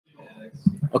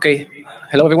Okay,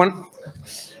 hello everyone.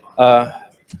 My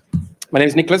name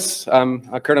is Nicolas. I'm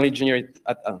a kernel engineer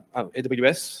at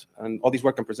AWS, and all this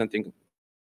work I'm presenting,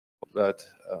 but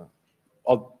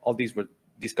all these we're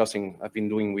discussing, I've been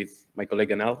doing with my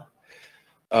colleague Anel.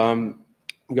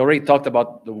 We already talked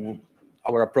about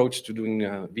our approach to doing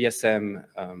VSM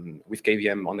with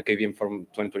KVM on the KVM Forum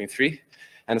 2023,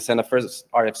 and I sent a first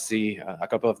RFC a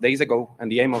couple of days ago, and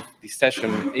the aim of this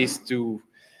session is to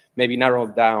maybe narrow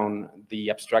down the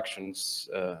abstractions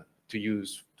to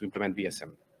use to implement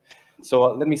VSM.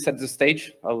 So let me set the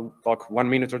stage. I'll talk 1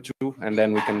 minute or two, and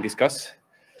then we can discuss.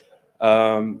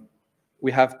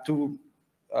 We have two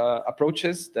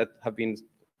approaches that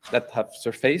have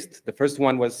surfaced. The first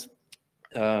one was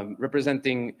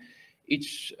representing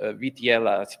each VTL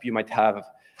a CPU might have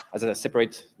as a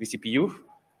separate vCPU,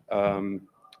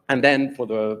 and then for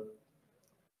the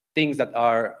things that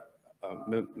are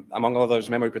among others,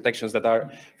 memory protections that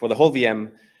are for the whole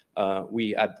VM,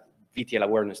 we add VTL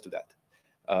awareness to that.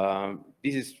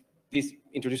 This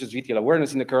introduces VTL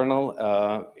awareness in the kernel.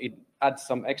 It adds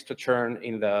some extra churn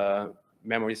in the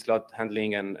memory slot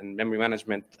handling and memory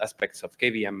management aspects of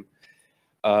KVM.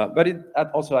 But it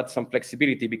also adds some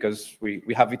flexibility because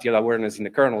we have VTL awareness in the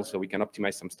kernel, so we can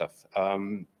optimize some stuff.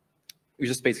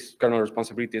 User space kernel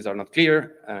responsibilities are not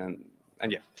clear, and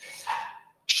yeah.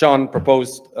 Sean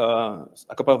proposed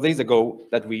a couple of days ago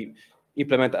that we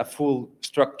implement a full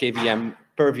struct KVM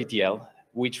per VTL,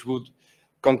 which would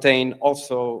contain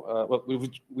also,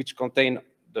 which contain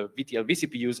the VTL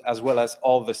vCPUs as well as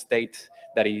all the state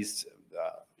that is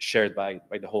shared by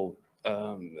the whole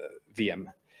VM.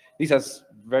 This has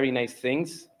very nice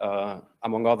things,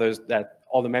 among others, that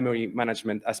all the memory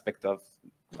management aspect of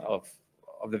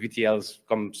the VTLs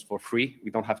comes for free.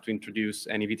 We don't have to introduce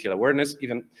any VTL awareness.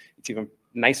 It's even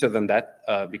nicer than that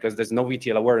because there's no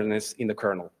VTL awareness in the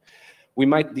kernel. We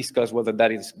might discuss whether that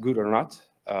is good or not.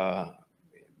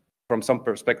 From some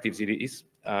perspectives, it is.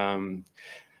 The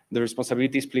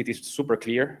responsibility split is super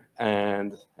clear,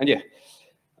 and yeah,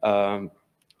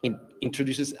 it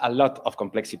introduces a lot of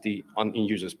complexity in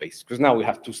user space because now we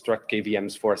have two struct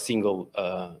KVMs for a single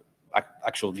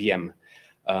actual VM.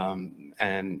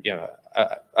 And yeah,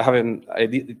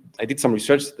 I did some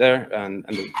research there, and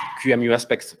the QEMU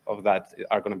aspects of that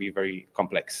are going to be very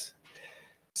complex.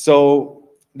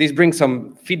 So this brings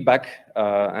some feedback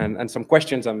and some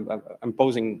questions I'm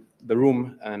posing the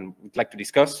room and would like to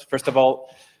discuss. First of all,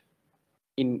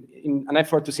 in an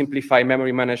effort to simplify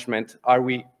memory management, are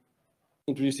we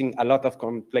introducing a lot of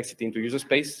complexity into user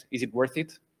space? Is it worth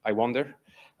it? I wonder.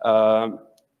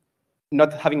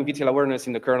 Not having VTL awareness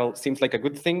in the kernel seems like a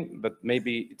good thing, but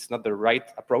maybe it's not the right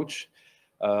approach.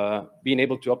 Being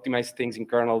able to optimize things in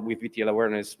kernel with VTL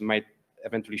awareness might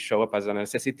eventually show up as a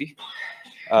necessity.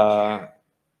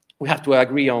 We have to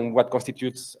agree on what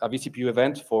constitutes a vCPU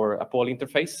event for a poll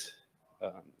interface.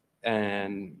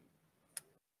 And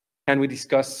can we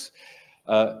discuss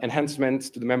enhancements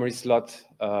to the memory slot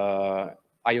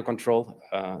IO control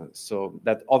so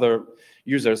that other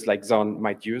users like Zon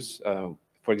might use?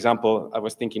 For example, I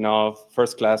was thinking of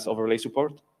first-class overlay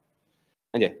support.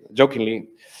 And yeah, jokingly,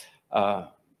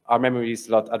 our memory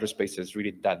slot address space is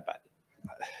really that bad.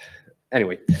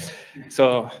 Anyway,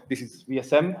 so this is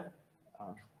VSM.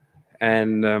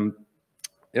 And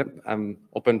yeah, I'm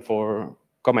open for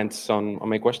comments on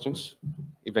my questions,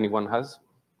 if anyone has.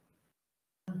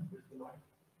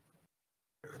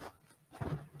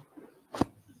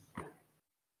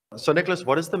 So Nicolas,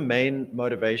 what is the main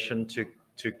motivation to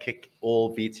kick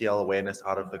all VTL awareness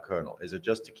out of the kernel? Is it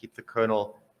just to keep the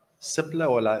kernel simpler,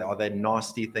 or are there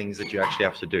nasty things that you actually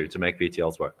have to do to make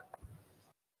VTLs work?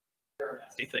 There are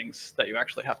nasty things that you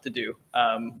actually have to do.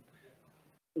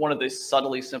 One of the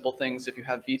subtly simple things, if you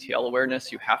have VTL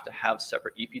awareness, you have to have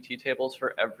separate EPT tables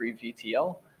for every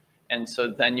VTL. And so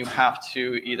then you have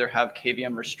to either have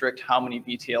KVM restrict how many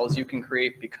VTLs you can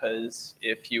create, because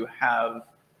if you have,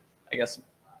 I guess,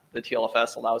 the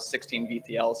TLFS allows 16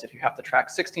 VTLs. If you have to track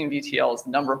 16 VTLs, the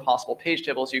number of possible page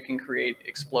tables you can create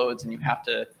explodes, and you have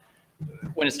to,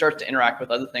 when it starts to interact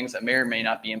with other things that may or may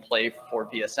not be in play for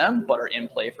VSM, but are in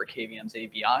play for KVM's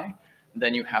ABI,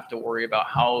 then you have to worry about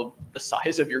how the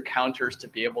size of your counters to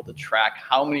be able to track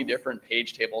how many different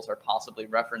page tables are possibly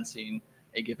referencing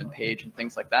a given page and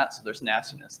things like that. So there's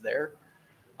nastiness there.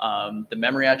 The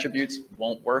memory attributes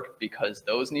won't work because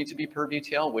those need to be per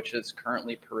VTL, which is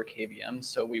currently per KVM.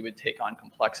 So we would take on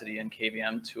complexity in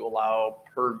KVM to allow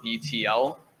per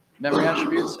VTL memory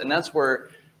attributes. And that's where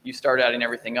you start adding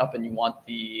everything up and you want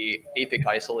the APIC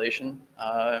isolation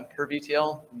per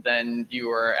VTL. Then you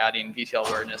are adding VTL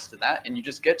awareness to that. And you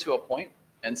just get to a point,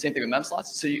 and same thing with mem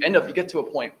slots. So you get to a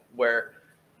point where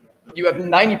you have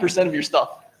 90% of your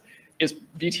stuff is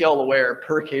VTL aware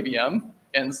per KVM.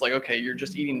 And it's like, okay, you're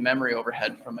just eating memory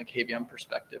overhead from a KVM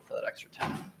perspective for that extra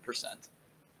 10%.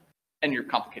 And you're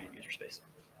complicating user space.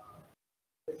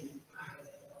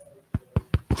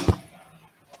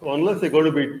 So unless they're going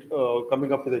to be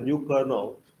coming up with a new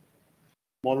kernel,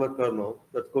 smaller kernel,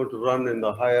 that's going to run in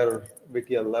the higher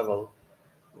VTL level,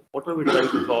 what are we trying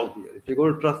to solve here? If you're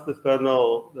going to trust this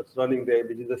kernel that's running there,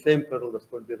 which is the same kernel that's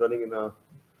going to be running in a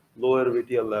lower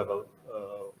VTL level.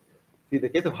 See, in the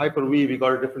case of Hyper-V, we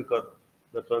got a different kernel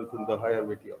that runs in the higher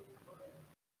VTL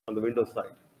on the Windows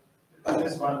side.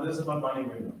 This is not running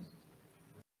Windows.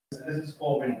 This is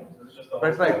for Windows. This is just a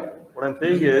That's right. What I'm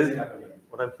saying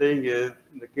is,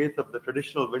 in the case of the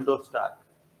traditional Windows stack,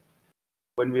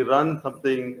 when we run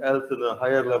something else in a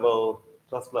higher level,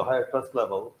 higher trust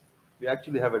level, we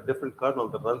actually have a different kernel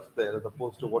that runs there as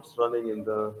opposed to what's running in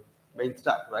the main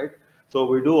stack, right? So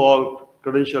we do all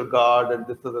Credential Guard and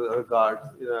this other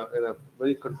guards in a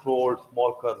very controlled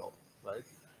small kernel, right?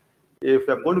 If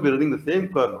I'm going to be running the same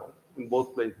kernel in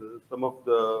both places, some of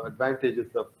the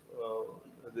advantages of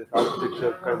this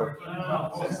architecture kind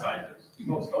of. Both sides.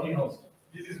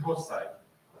 This is both sides.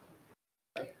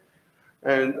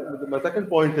 And my second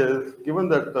point is, given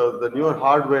that the newer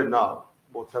hardware now,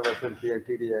 both SMP and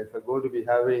TDX, are going to be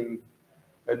having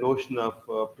a notion of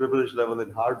privilege level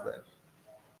in hardware,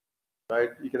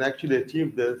 right? You can actually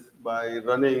achieve this by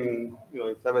running,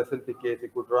 in SMP case, you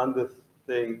could run this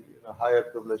thing in a higher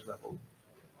privilege level,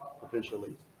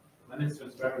 potentially. Then it's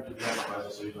transparent to the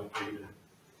hypervisor, so you don't take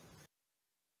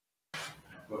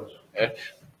it.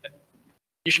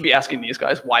 You should be asking these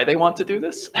guys why they want to do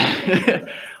this.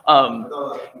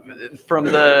 From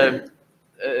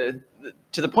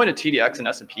to the point of TDX and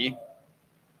SMP,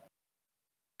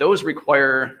 those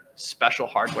require special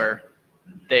hardware.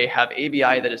 They have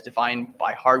ABI that is defined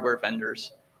by hardware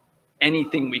vendors.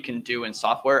 Anything we can do in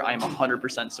software, I'm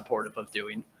 100% supportive of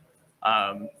doing.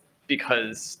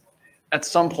 Because at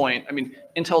some point, I mean,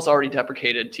 Intel's already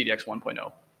deprecated TDX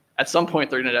 1.0. At some point,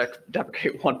 they're going to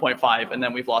deprecate 1.5, and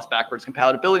then we've lost backwards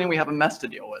compatibility, and we have a mess to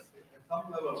deal with. At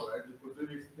some level, right, you could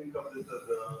really think of this as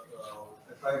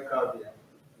a sidecar VM.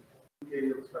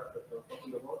 KVM structure that we're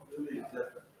talking about really is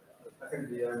just a second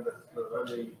VM that's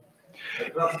running a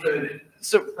trusted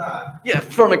stack. Yeah,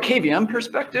 from a KVM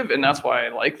perspective, and that's why I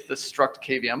like the struct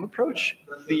KVM approach,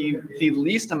 the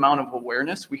least amount of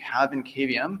awareness we have in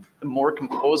KVM, the more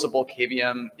composable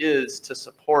KVM is to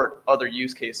support other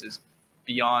use cases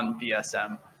beyond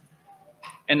VSM.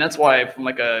 And that's why from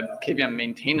like a KVM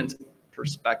maintenance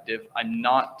perspective, I'm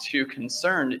not too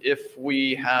concerned if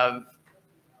we have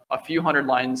a few hundred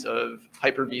lines of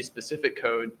Hyper-V specific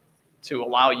code to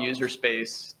allow user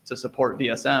space to support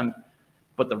VSM,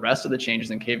 but the rest of the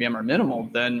changes in KVM are minimal,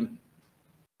 then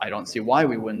I don't see why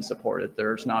we wouldn't support it.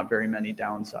 There's not very many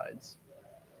downsides.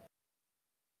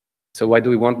 So why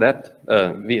do we want that?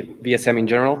 VSM in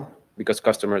general? Because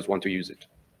customers want to use it.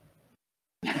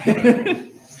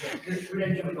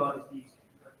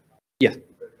 Yeah.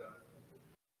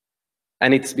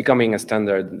 And it's becoming a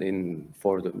standard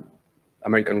for the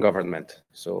American government.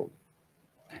 So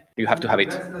you have to have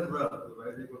it.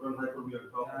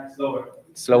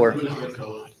 Slower.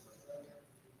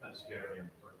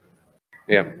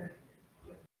 Yeah.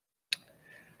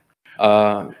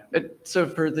 So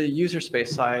for the user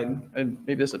space side, and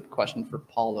maybe this is a question for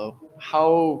Paulo,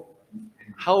 how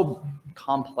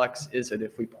complex is it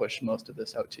if we push most of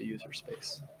this out to user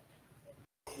space?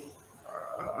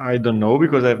 I don't know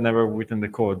because I've never written the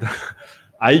code.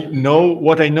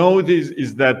 What I know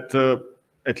is that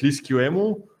at least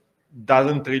QEMU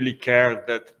doesn't really care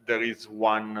that there is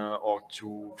one or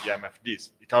two VMFDs.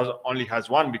 It only has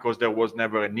one because there was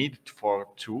never a need for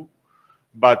two.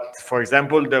 But for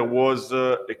example, there was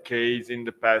a case in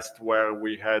the past where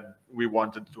we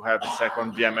wanted to have a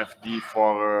second VMFD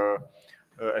for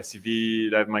SCV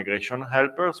live migration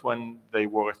helpers when they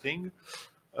were a thing.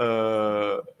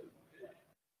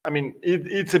 I mean,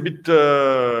 it's a bit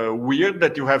weird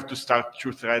that you have to start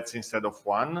 2 threads instead of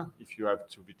 1 if you have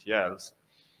 2 VTLs.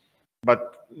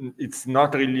 But it's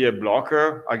not really a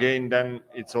blocker. Again, then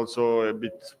it's also a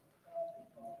bit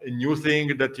a new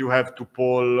thing that you have to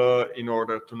poll in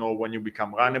order to know when you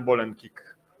become runnable and kick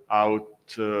out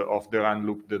of the run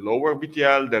loop the lower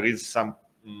VTL. There is some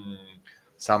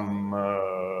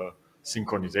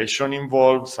synchronization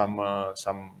involved, some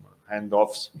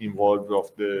handoffs involved of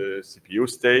the CPU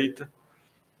state.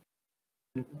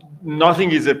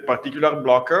 Nothing is a particular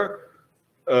blocker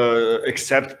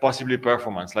except possibly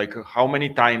performance. Like how many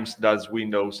times does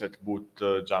Windows at boot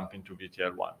jump into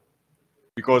VTL1?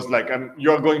 Because like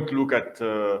you're going to look at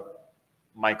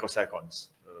microseconds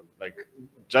like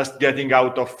just getting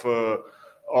out of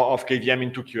KVM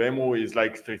into QEMU is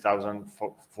like 3,000,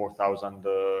 4,000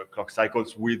 clock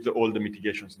cycles with all the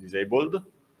mitigations disabled.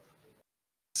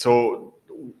 So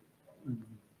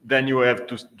then you have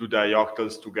to do the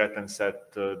ioctls to get and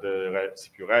set the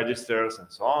CPU registers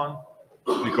and so on,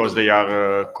 because they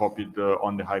are copied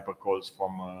on the hypercalls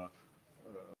from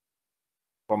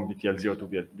VTL0 to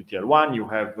VTL1. You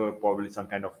have probably some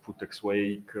kind of putX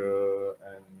wake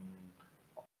and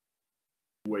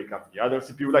wake up the other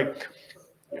CPU. Like,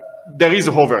 there is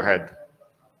overhead.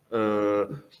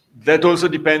 That also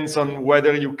depends on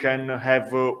whether you can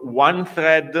have one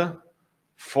thread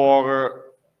for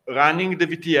running the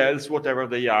VTLs, whatever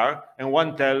they are, and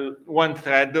one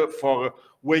thread for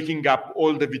waking up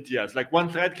all the VTLs. Like one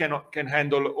thread can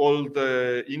handle all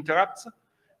the interrupts,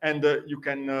 and you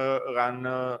can run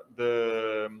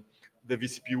the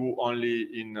vCPU only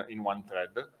in one thread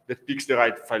that picks the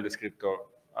right file descriptor.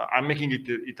 I'm making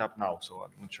it up now, so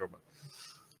I'm not sure. But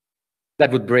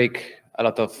that would break a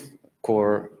lot of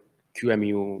core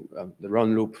QEMU, the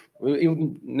run loop.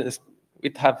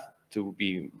 It have to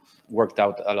be worked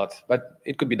out a lot, but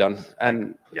it could be done.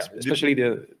 And yeah, especially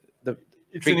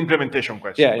it's an implementation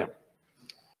question.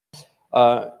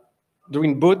 Yeah.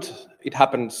 During boot, it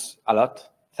happens a lot,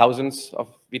 thousands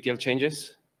of VTL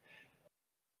changes.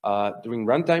 During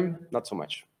runtime, not so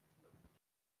much.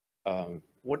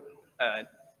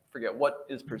 Forget what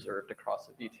is preserved across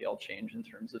a VTL change in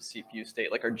terms of CPU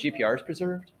state. Like, are GPRs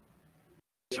preserved?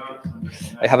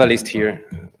 I have a list here.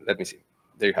 Let me see.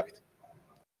 There you have it.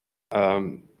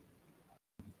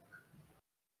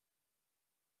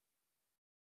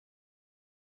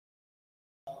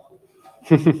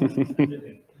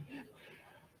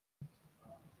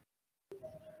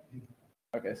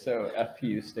 Okay, so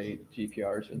FPU state,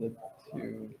 GPRs are the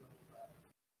two.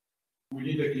 We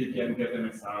need a KVM get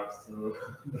MSRs to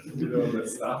do all that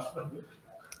stuff.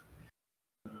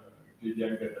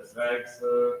 KVM get SX,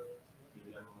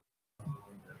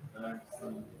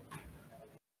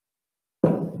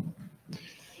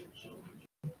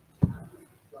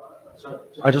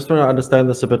 I just want to understand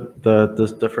this a bit,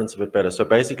 this difference a bit better. So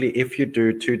basically, if you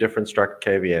do two different struct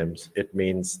KVMs, it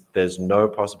means there's no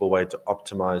possible way to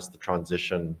optimize the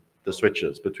transition, the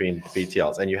switches between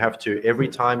VTLs. And you have to, every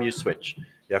time you switch,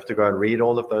 you have to go and read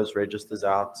all of those registers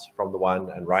out from the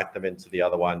one and write them into the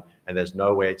other one. And there's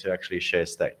no way to actually share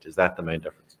state. Is that the main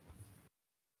difference?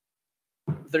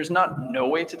 There's not no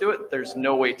way to do it. There's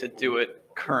no way to do it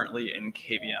currently in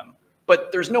KVM.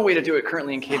 But there's no way to do it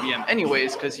currently in KVM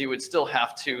anyways, because you would still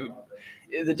have to,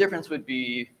 the difference would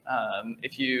be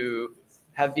if you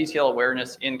have VTL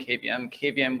awareness in KVM,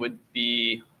 KVM would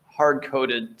be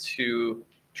hard-coded to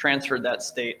transfer that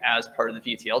state as part of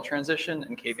the VTL transition,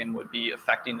 and KVM would be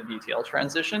affecting the VTL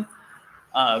transition.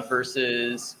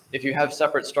 Versus if you have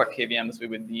separate struct KVMs, we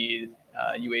would need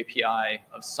UAPI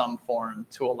of some form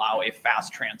to allow a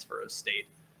fast transfer of state.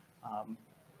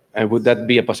 And would that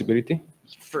be a possibility?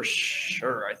 For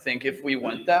sure. I think if we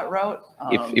went that route.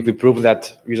 If we prove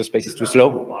that user space is too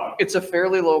slow? It's a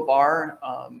fairly low bar.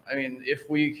 I mean,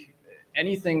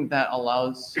 anything that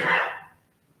allows,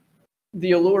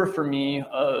 the allure for me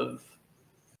of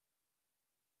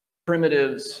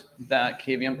primitives that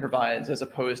KVM provides as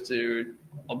opposed to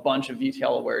a bunch of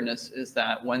VTL awareness is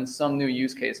that when some new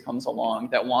use case comes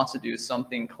along that wants to do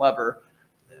something clever,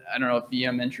 I don't know if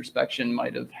VM introspection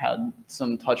might have had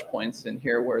some touch points in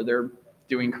here where they're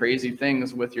doing crazy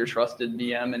things with your trusted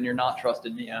VM and your not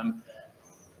trusted VM.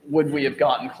 Would we have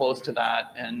gotten close to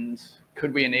that, and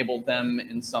could we enable them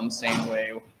in some same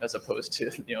way as opposed to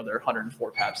their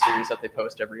 104 patch series that they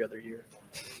post every other year?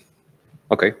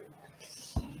 Okay.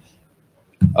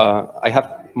 I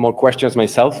have more questions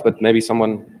myself, but maybe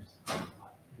someone.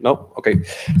 No? Okay.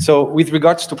 So with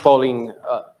regards to polling,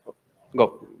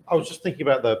 go. I was just thinking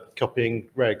about the copying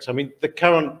regs. I mean, the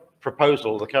current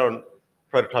proposal, the current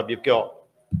prototype you've got,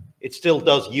 it still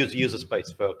does use user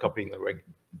space for copying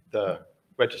the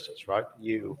registers, right?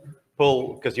 You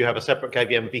pull, because you have a separate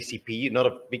KVM vCPU, not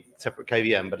a separate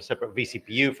KVM, but a separate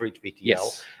vCPU for each VTL.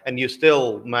 Yes. And you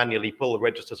still manually pull the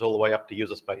registers all the way up to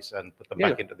user space and put them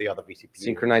back into the other vCPU.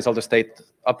 Synchronize all the state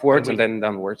upwards and then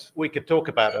downwards. We could talk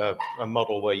about a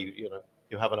model where you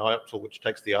have an IOPSL which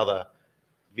takes the other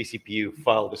vCPU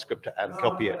file descriptor and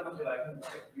copy it.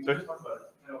 Yeah,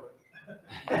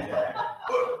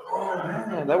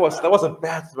 that was a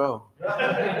bad throw. All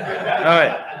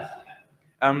right.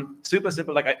 Super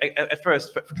simple. Like at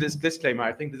first, this disclaimer,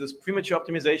 I think this is premature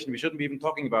optimization. We shouldn't be even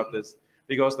talking about this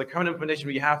because the current implementation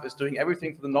we have is doing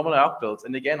everything for the normal arc builds.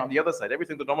 And again, on the other side,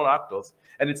 everything to normal arc builds.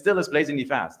 And it still is blazingly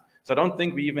fast. So I don't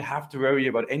think we even have to worry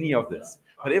about any of this.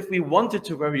 But if we wanted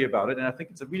to worry about it, and I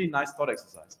think it's a really nice thought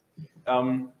exercise,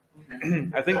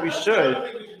 I think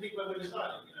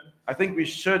we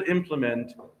should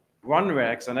implement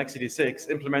OneRegs on x86,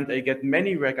 implement a get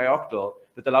many reg ioctl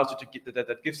that allows you to get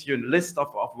that gives you a list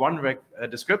of OneReg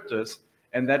descriptors,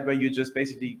 and that way you just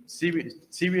basically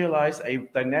serialize a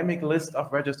dynamic list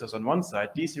of registers on one side,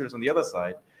 deserialize on the other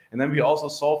side, and then we also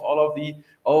solve all of the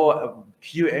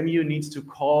QEMU needs to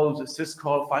call the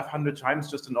syscall 500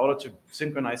 times just in order to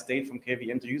synchronize state from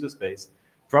KVM to user space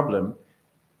problem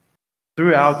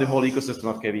throughout the whole ecosystem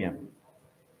of KVM.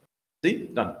 See,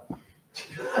 done.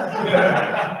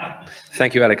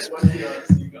 Thank you, Alex.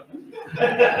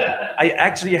 I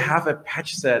actually have a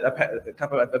patch set,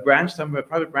 a branch somewhere, a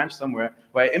private branch somewhere,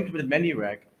 where I implemented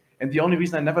ManyReg, and the only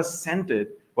reason I never sent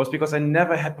it was because I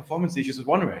never had performance issues with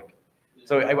OneReg.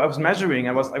 So I was measuring,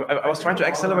 I was trying to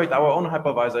accelerate our own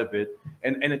hypervisor a bit,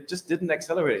 and it just didn't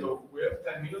accelerate. So we have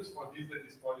 10 minutes for this that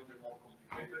is probably the more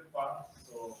complicated part.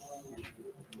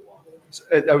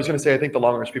 I was going to say, I think the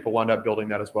long range people wound up building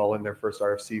that as well in their first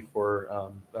RFC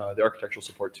for the architectural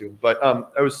support too. But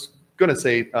I was going to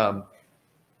say,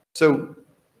 so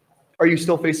are you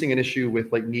still facing an issue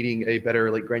with like needing a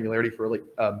better like granularity for like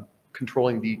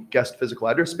controlling the guest physical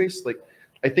address space? Like,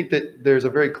 I think that there's a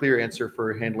very clear answer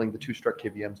for handling the two struct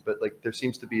KVMs, but like there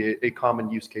seems to be a common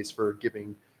use case for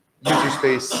giving user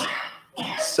space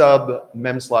sub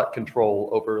mem slot control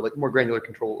over like more granular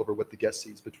control over what the guest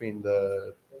sees between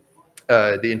the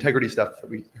integrity stuff that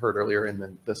we heard earlier and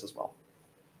then this as well.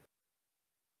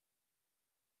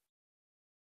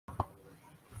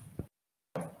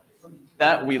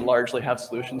 That we largely have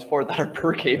solutions for that are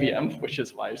per KVM, which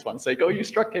is why I just want to say go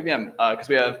use struct KVM, because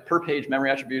we have per page memory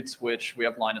attributes, which we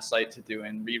have line of sight to do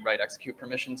and read, write, execute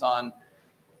permissions on.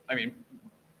 I mean,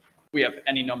 we have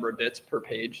any number of bits per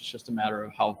page. It's just a matter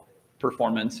of how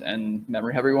performance and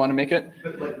memory heavy we want to make it.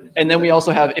 And then we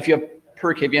also have, if you have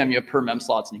per KVM, you have per mem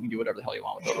slots, and you can do whatever the hell you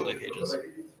want with overlay pages.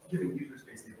 Giving user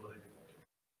space the ability to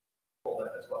control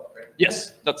that as well, right?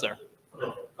 Yes, that's there.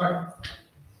 Okay.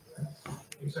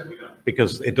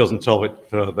 Because it doesn't solve it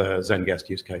for the ZenGuest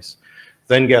use case.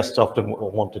 ZenGuests often will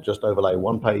want to just overlay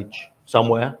one page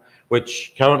somewhere,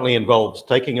 which currently involves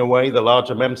taking away the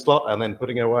larger mem slot and then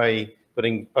putting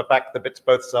back the bits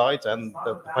both sides and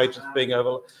the pages being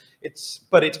overlaid.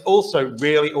 But it's also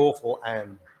really awful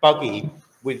and buggy.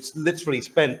 We've literally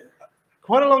spent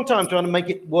quite a long time trying to make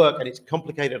it work, and it's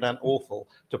complicated and awful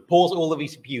to pause all the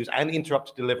vCPUs and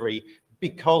interrupt delivery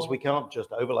because we can't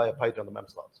just overlay a page on the mem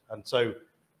slots. And so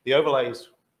the overlays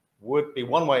would be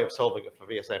one way of solving it for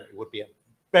VSM. It would be a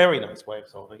very nice way of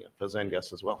solving it for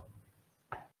ZenGuest as well.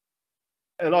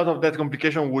 A lot of that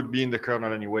complication would be in the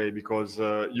kernel anyway, because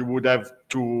you would have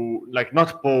to like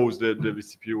not pause the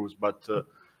vCPUs, but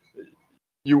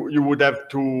you would have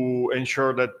to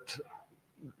ensure that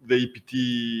the EPT,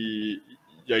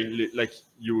 yeah, like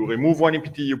you remove one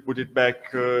EPT, you put it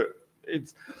back.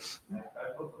 It's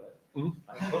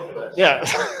yeah,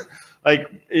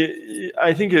 like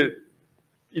I think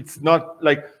it's not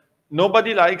like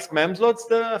nobody likes mem slots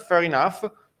there. Fair enough,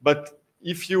 but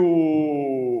if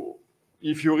you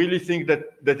really think that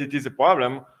it is a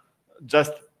problem,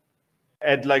 just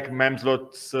add like mem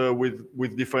slots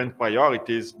with different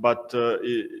priorities. But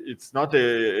it's not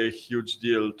a huge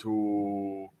deal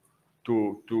to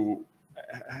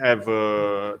have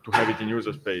it in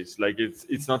user space. Like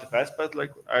it's not a fast path,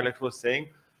 like Alex was saying.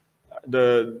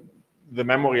 The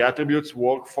memory attributes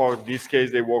work for this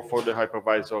case. They work for the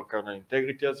hypervisor kernel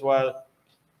integrity as well.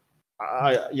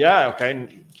 Yeah,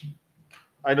 okay.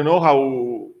 I don't know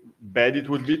how bad it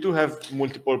would be to have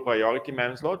multiple priority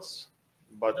mem slots,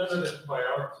 but that's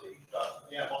priority.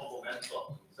 Yeah, multiple mem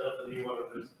slots. Instead of the new one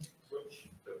of this switch.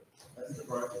 That's the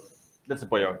priority. That's the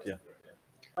priority.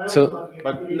 Yeah. So,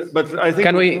 but I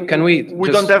think can we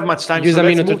don't have much time. Use so a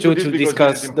minute or two to to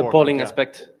discuss the polling yeah.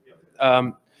 aspect.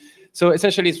 So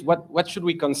essentially, it's what should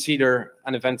we consider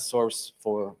an event source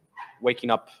for waking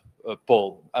up a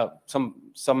poll?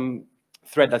 Some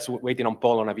thread that's waiting on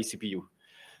poll on a vCPU.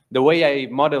 The way I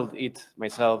modeled it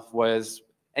myself was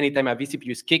anytime a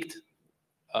vCPU is kicked,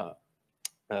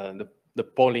 the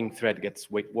polling thread gets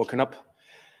woken up.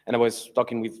 And I was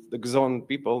talking with the Xon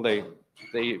people. They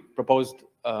proposed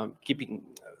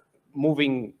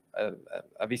moving a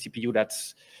vCPU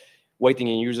that's waiting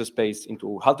in user space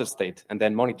into halter state and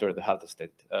then monitor the halter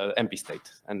state, MP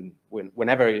state. And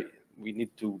whenever we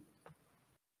need to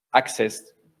access,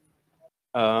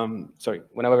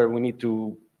 whenever we need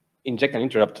to inject an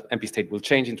interrupt, MP state will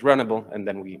change into runnable, and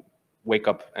then we wake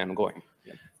up and going.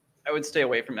 I would stay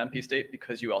away from MP state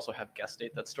because you also have guest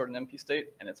state that's stored in MP state,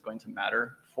 and it's going to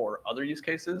matter for other use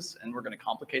cases, and we're going to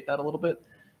complicate that a little bit.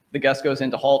 The guest goes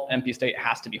into halt, MP state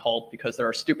has to be halt because there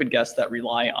are stupid guests that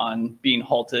rely on being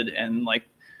halted, and like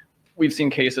we've seen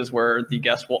cases where the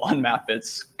guest will unmap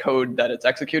its code that it's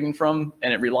executing from,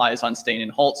 and it relies on staying in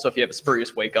halt. So if you have a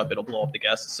spurious wake up, it'll blow up the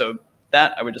guest. So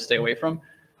that I would just stay away from.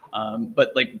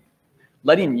 But like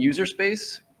letting user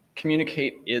space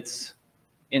communicate its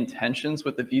intentions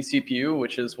with the vCPU,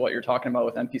 which is what you're talking about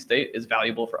with MP state, is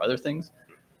valuable for other things.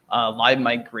 Live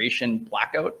migration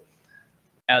blackout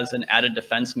as an added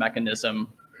defense mechanism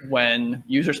when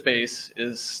user space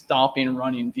is stopping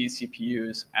running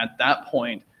vCPUs. At that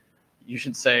point, you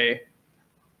should say,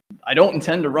 I don't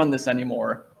intend to run this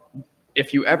anymore.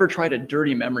 If you ever try to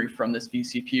dirty memory from this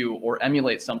vCPU or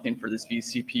emulate something for this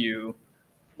vCPU,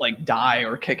 like die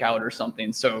or kick out or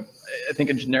something. So I think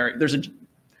a generic,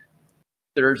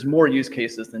 there's more use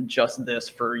cases than just this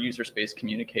for user space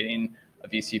communicating a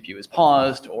vCPU is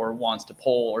paused or wants to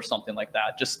poll or something like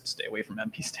that. Just stay away from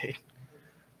MP state.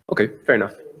 Okay, fair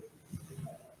enough.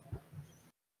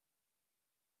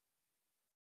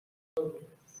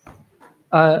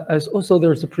 As also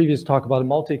there's a previous talk about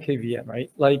multi-KVM, right?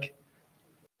 Like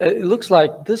it looks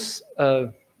like this,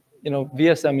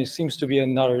 VSM seems to be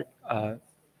another,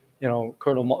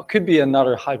 kernel could be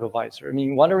another hypervisor. I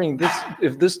mean, wondering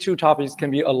if these two topics can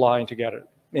be aligned together.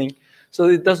 I mean, so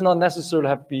it does not necessarily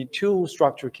have to be two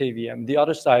structured KVM. The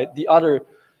other side, the other,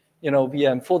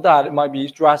 VM for that, it might be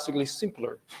drastically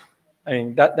simpler. I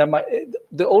mean, that might,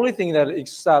 the only thing that it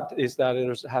accepts is that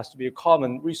it has to be a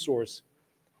common resource,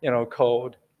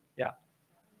 code. Yeah.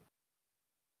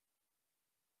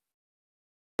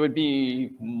 It would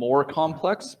be more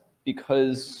complex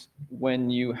because when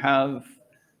you have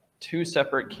two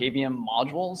separate KVM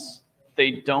modules,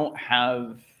 they don't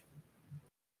have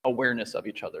awareness of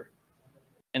each other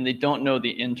and they don't know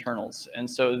the internals. And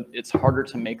so it's harder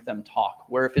to make them talk.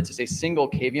 Where if it's a single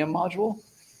KVM module,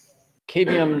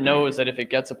 KVM knows that if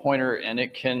it gets a pointer and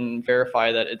it can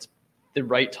verify that it's the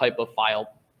right type of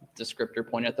file descriptor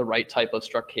pointing at the right type of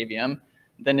struct KVM,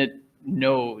 then it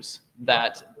knows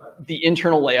that the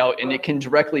internal layout, and it can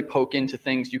directly poke into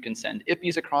things. You can send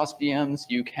IPs across VMs.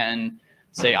 You can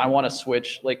say, I want to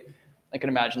switch. Like I can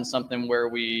imagine something where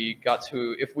we got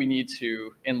to, if we need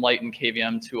to enlighten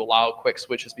KVM to allow quick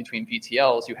switches between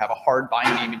VTLs, you have a hard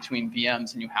binding between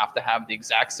VMs and you have to have the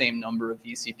exact same number of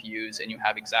vCPUs and you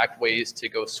have exact ways to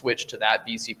go switch to that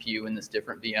vCPU in this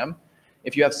different VM.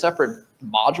 If you have separate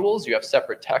modules, you have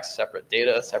separate text, separate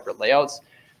data, separate layouts,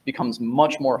 becomes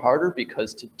much more harder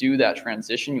because to do that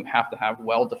transition, you have to have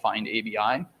well-defined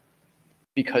ABI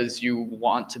because you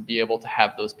want to be able to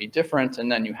have those be different, and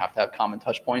then you have to have common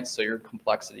touch points, so your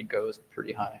complexity goes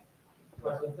pretty high.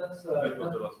 Right, so that's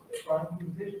from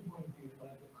implementation point of view,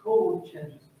 like the code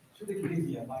changes to the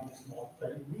KVM might be small,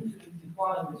 but you need to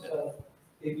define this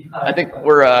ABI. I think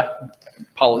we're,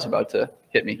 Paul is about to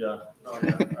hit me. Yeah. No,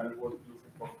 yeah.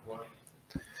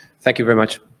 Thank you very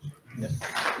much. Yeah.